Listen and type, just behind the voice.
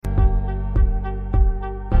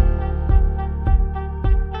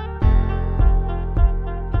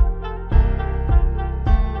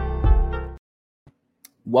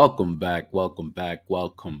Welcome back, welcome back,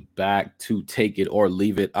 welcome back to Take It or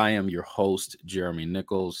Leave It. I am your host, Jeremy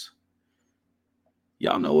Nichols.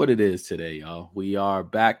 Y'all know what it is today, y'all. We are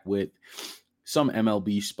back with some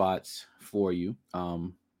MLB spots for you.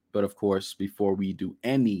 But of course, before we do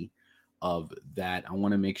any of that, I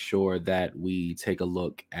want to make sure that we take a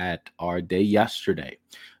look at our day yesterday.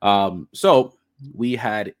 So we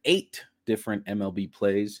had 8 different MLB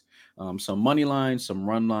plays, some money lines, some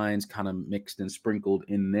run lines, kind of mixed and sprinkled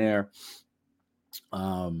in there.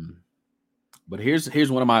 Um, but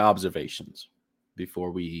here's one of my observations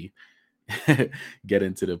before we get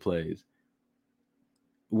into the plays.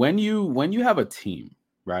 When you have a team,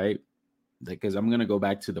 right? Because I'm gonna go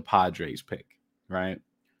back to the Padres pick, right?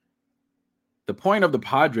 The point of the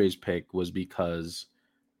Padres pick was because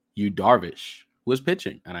Yu Darvish was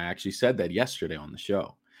pitching, and I actually said that yesterday on the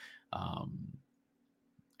show. Um,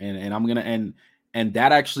 and I'm gonna and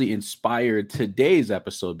that actually inspired today's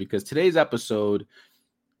episode because today's episode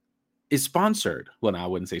is sponsored. Well, no, I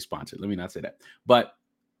wouldn't say sponsored. Let me not say that, but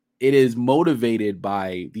it is motivated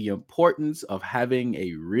by the importance of having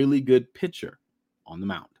a really good pitcher on the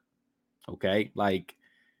mound. Okay, like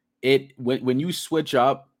it when you switch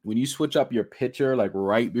up your pitcher like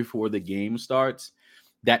right before the game starts,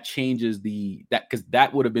 that changes that because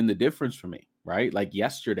that would have been the difference for me, right? Like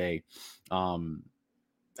yesterday,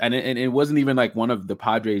 and it wasn't even like one of the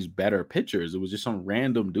Padres' better pitchers. It was just some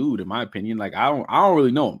random dude, in my opinion. Like I don't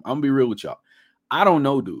really know him. I'm gonna be real with y'all. I don't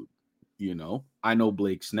know, dude. I know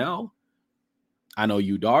Blake Snell. I know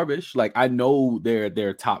Yu Darvish. Like I know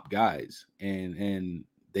they're top guys, and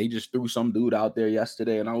they just threw some dude out there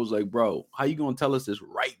yesterday, and I was like, bro, how you gonna tell us this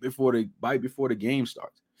right before the game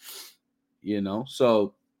starts?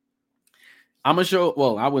 So I'm gonna show.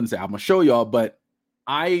 Well, I wouldn't say I'm gonna show y'all, but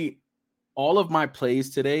all of my plays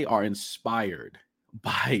today are inspired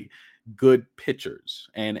by good pitchers.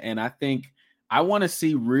 And I think I want to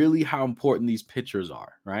see really how important these pitchers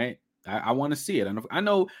are, right? I want to see it. And I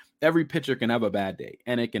know every pitcher can have a bad day,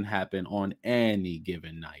 and it can happen on any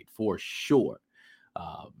given night for sure.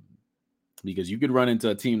 Um, because you could run into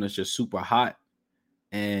a team that's just super hot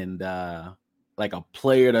and like a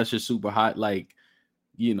player that's just super hot. Like,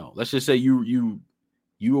 let's just say you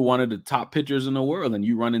were one of the top pitchers in the world and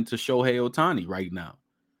you run into Shohei Ohtani right now.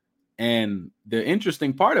 And the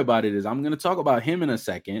interesting part about it is I'm going to talk about him in a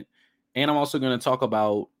second. And I'm also going to talk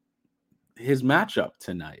about his matchup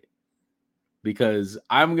tonight because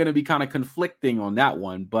I'm going to be kind of conflicting on that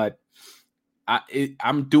one. But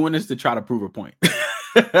I'm doing this to try to prove a point.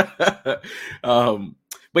 But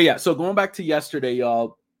yeah, so going back to yesterday,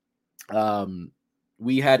 y'all,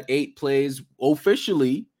 we had 8 plays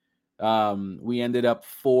officially. We ended up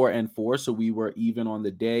 4-4, so we were even on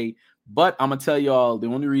the day. But I'm gonna tell y'all the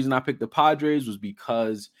only reason I picked the Padres was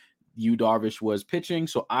because Yu Darvish was pitching.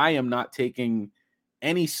 So I am not taking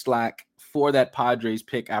any slack for that Padres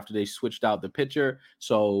pick after they switched out the pitcher.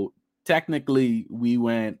 So technically we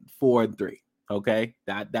went 4-3. Okay,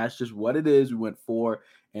 that's just what it is. We went 4-3.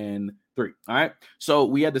 All right. So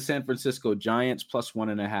we had the San Francisco Giants plus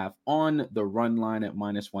 1.5 on the run line at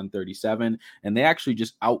minus 137. And they actually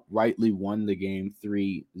just outrightly won the game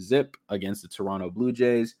 3-0 against the Toronto Blue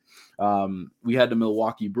Jays. We had the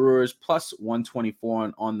Milwaukee Brewers plus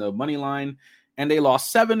 124 on the money line. And they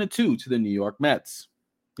lost 7-2 to the New York Mets.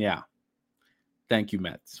 Yeah. Thank you,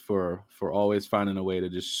 Mets, for always finding a way to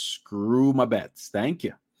just screw my bets. Thank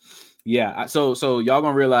you. Yeah. So y'all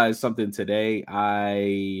gonna realize something today.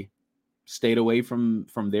 I stayed away from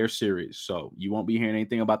their series. So you won't be hearing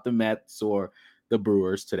anything about the Mets or the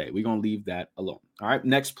Brewers today. We're going to leave that alone. All right,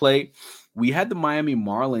 next play. We had the Miami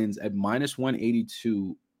Marlins at minus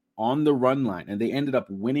 182 on the run line, and they ended up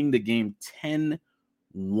winning the game 10-1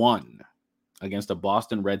 against the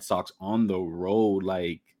Boston Red Sox on the road.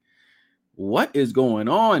 Like, what is going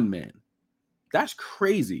on, man? That's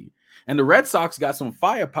crazy. And the Red Sox got some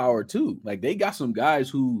firepower too. Like, they got some guys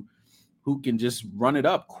who can just run it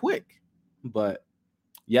up quick. But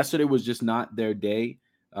yesterday was just not their day.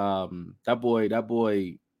 That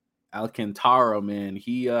boy Alcantara, man,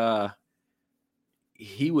 he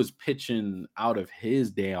was pitching out of his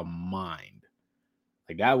damn mind.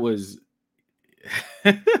 Like that was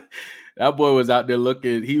that boy was out there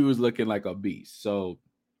looking like a beast. So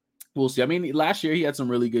we'll see. I mean, last year he had some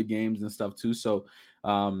really good games and stuff too. So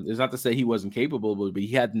it's not to say he wasn't capable, but he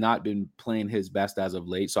had not been playing his best as of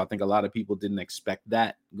late. So I think a lot of people didn't expect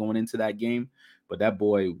that going into that game. But that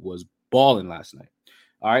boy was balling last night.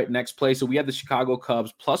 All right, next play. So we had the Chicago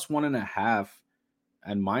Cubs plus 1.5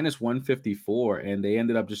 and minus 154, and they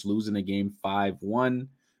ended up just losing the game 5-1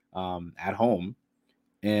 at home.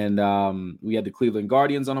 And we had the Cleveland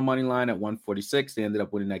Guardians on the money line at 146. They ended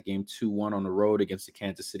up winning that game 2-1 on the road against the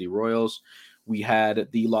Kansas City Royals. We had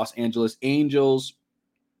the Los Angeles Angels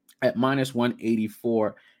at minus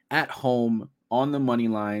 184 at home on the money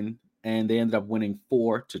line, and they ended up winning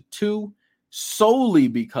 4-2 solely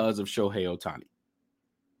because of Shohei Ohtani.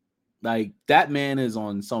 Like, that man is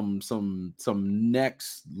on some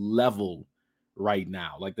next level right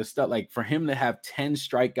now. Like, the stuff, like, for him to have 10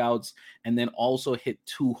 strikeouts and then also hit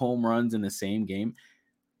 2 home runs in the same game.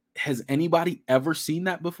 Has anybody ever seen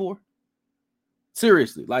that before?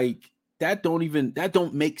 Seriously, like, that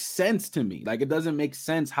don't make sense to me. Like, it doesn't make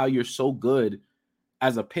sense how you're so good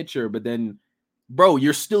as a pitcher, but then, bro,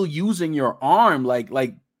 you're still using your arm. Like,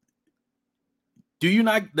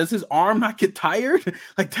 does his arm not get tired?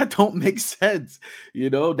 Like, that don't make sense.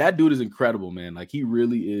 That dude is incredible, man. Like, he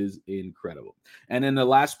really is incredible. And in the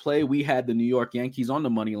last play, we had the New York Yankees on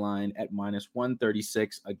the money line at minus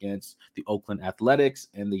 136 against the Oakland Athletics,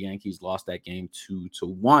 and the Yankees lost that game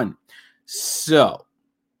 2-1. So,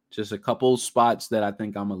 just a couple spots that I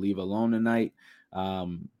think I'm going to leave alone tonight.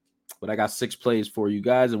 But I got 6 plays for you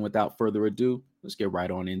guys, and without further ado, let's get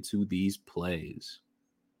right on into these plays.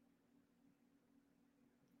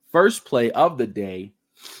 First play of the day.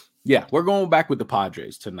 Yeah, we're going back with the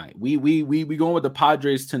Padres tonight. We going with the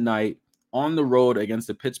Padres tonight on the road against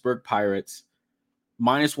the Pittsburgh Pirates.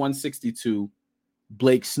 Minus 162.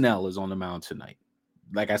 Blake Snell is on the mound tonight.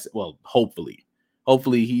 Like I said, well, hopefully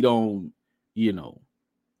he don't,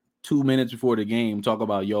 2 minutes before the game talk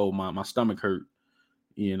about, yo, my stomach hurt,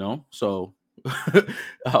 So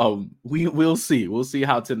we'll see. We'll see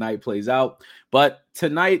how tonight plays out. But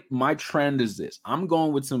tonight, my trend is this. I'm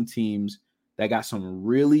going with some teams that got some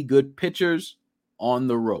really good pitchers on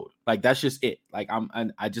the road. Like, that's just it. Like,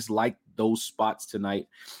 I just like those spots tonight.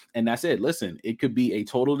 And that's it. Listen, it could be a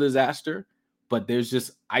total disaster, but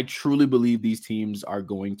I truly believe these teams are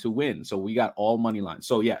going to win. So we got all money lines.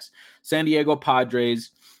 So yes, San Diego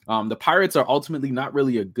Padres. The Pirates are ultimately not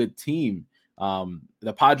really a good team.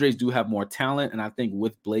 The Padres do have more talent, and I think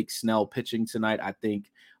with Blake Snell pitching tonight, I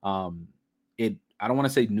think I don't want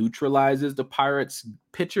to say neutralizes the Pirates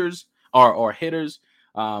pitchers or hitters,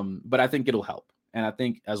 but I think it'll help. And I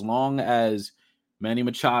think as long as Manny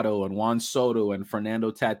Machado and Juan Soto and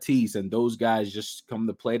Fernando Tatis and those guys just come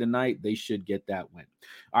to play tonight, they should get that win.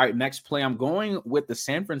 All right, next play. I'm going with the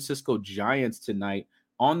San Francisco Giants tonight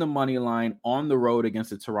on the money line on the road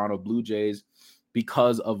against the Toronto Blue Jays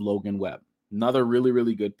because of Logan Webb. Another really,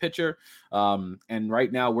 really good pitcher. And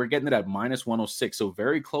right now we're getting it at minus 106. So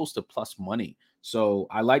very close to plus money. So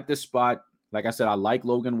I like this spot. Like I said, I like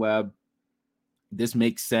Logan Webb. This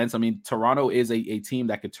makes sense. I mean, Toronto is a team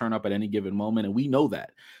that could turn up at any given moment, and we know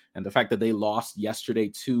that. And the fact that they lost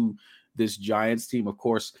yesterday to this Giants team, of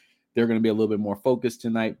course, they're going to be a little bit more focused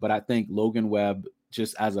tonight. But I think Logan Webb,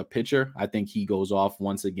 just as a pitcher, I think he goes off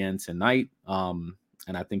once again tonight.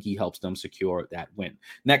 And I think he helps them secure that win.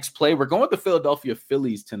 Next play, we're going with the Philadelphia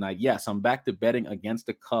Phillies tonight. Yes, I'm back to betting against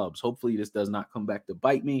the Cubs. Hopefully this does not come back to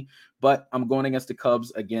bite me, but I'm going against the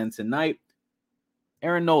Cubs again tonight.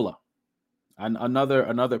 Aaron Nola,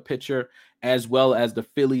 another pitcher, as well as the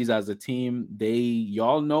Phillies as a team.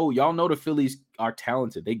 Y'all know the Phillies are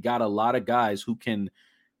talented. They got a lot of guys who can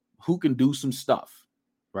do some stuff,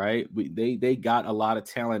 right? They got a lot of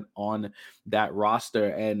talent on that roster,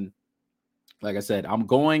 and like I said, I'm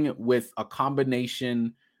going with a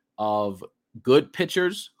combination of good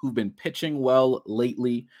pitchers who've been pitching well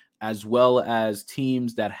lately, as well as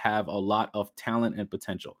teams that have a lot of talent and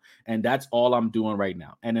potential. And that's all I'm doing right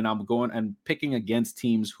now. And then I'm going and picking against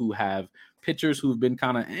teams who have pitchers who've been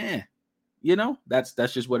kind of,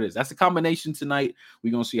 that's just what it is. That's a combination tonight.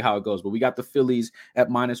 We're going to see how it goes. But we got the Phillies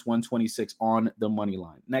at minus 126 on the money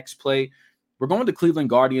line. Next play, we're going to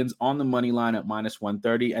Cleveland Guardians on the money line at minus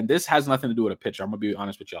 130. And this has nothing to do with a pitcher. I'm going to be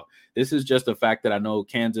honest with y'all. This is just the fact that I know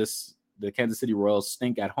the Kansas City Royals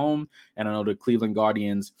stink at home. And I know the Cleveland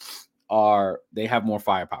Guardians they have more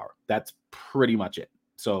firepower. That's pretty much it.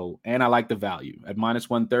 So, and I like the value at minus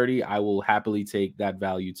 130. I will happily take that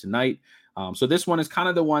value tonight. So this one is kind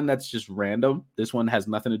of the one that's just random. This one has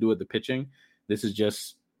nothing to do with the pitching. This is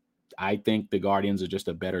just, I think the Guardians are just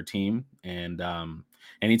a better team. And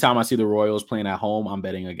anytime I see the Royals playing at home, I'm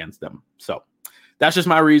betting against them. So that's just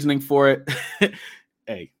my reasoning for it.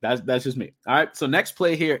 Hey, that's just me. All right. So next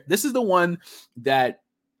play here. This is the one that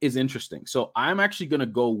is interesting. So I'm actually going to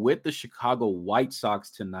go with the Chicago White Sox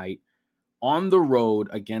tonight on the road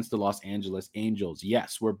against the Los Angeles Angels.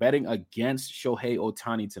 Yes, we're betting against Shohei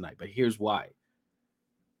Ohtani tonight, but here's why.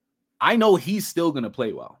 I know he's still going to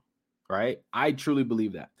play well, right? I truly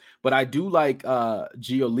believe that. But I do like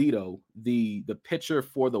Giolito, the pitcher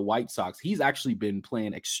for the White Sox. He's actually been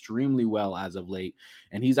playing extremely well as of late,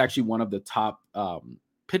 and he's actually one of the top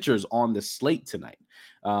pitchers on the slate tonight.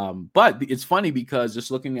 But it's funny because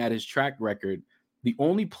just looking at his track record, the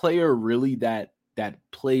only player really that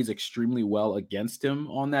plays extremely well against him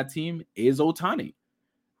on that team is Ohtani,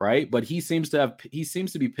 right? But he seems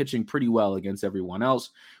to be pitching pretty well against everyone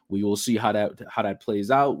else. We will see how that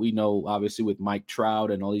plays out. We know obviously with Mike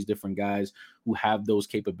Trout and all these different guys who have those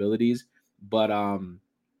capabilities. But I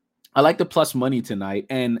like the plus money tonight.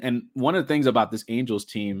 And one of the things about this Angels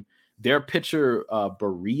team, their pitcher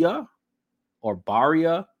Baria,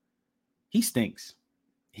 he stinks.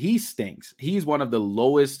 He stinks. He's one of the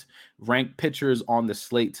lowest ranked pitchers on the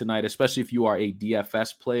slate tonight, especially if you are a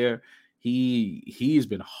DFS player. He's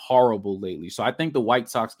been horrible lately. So I think the White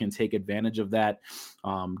Sox can take advantage of that,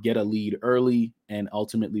 get a lead early, and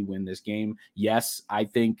ultimately win this game. Yes, I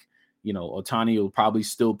think, Ohtani will probably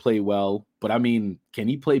still play well, but I mean, can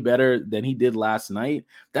he play better than he did last night?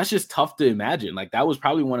 That's just tough to imagine. Like, that was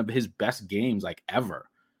probably one of his best games like ever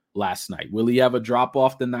last night. Will he have a drop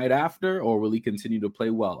off the night after, or will he continue to play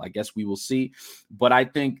well? I guess we will see. But I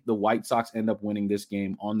think the White Sox end up winning this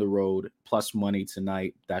game on the road, plus money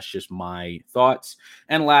tonight. That's just my thoughts.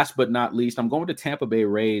 And last but not least, I'm going to Tampa Bay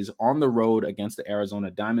Rays on the road against the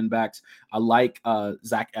Arizona Diamondbacks. I like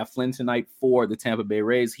Zach Eflin tonight for the Tampa Bay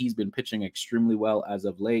Rays. He's been pitching extremely well as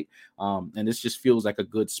of late. And this just feels like a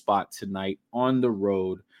good spot tonight on the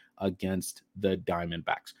road against the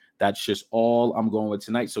Diamondbacks. That's just all I'm going with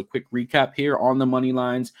tonight. So quick recap here on the money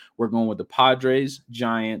lines. We're going with the Padres,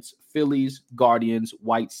 Giants, Phillies, Guardians,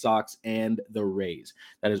 White Sox, and the Rays.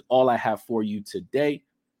 That is all I have for you today.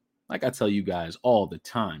 Like I tell you guys all the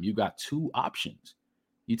time, you got two options.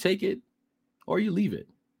 You take it or you leave it.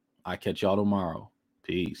 I catch y'all tomorrow.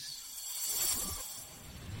 Peace.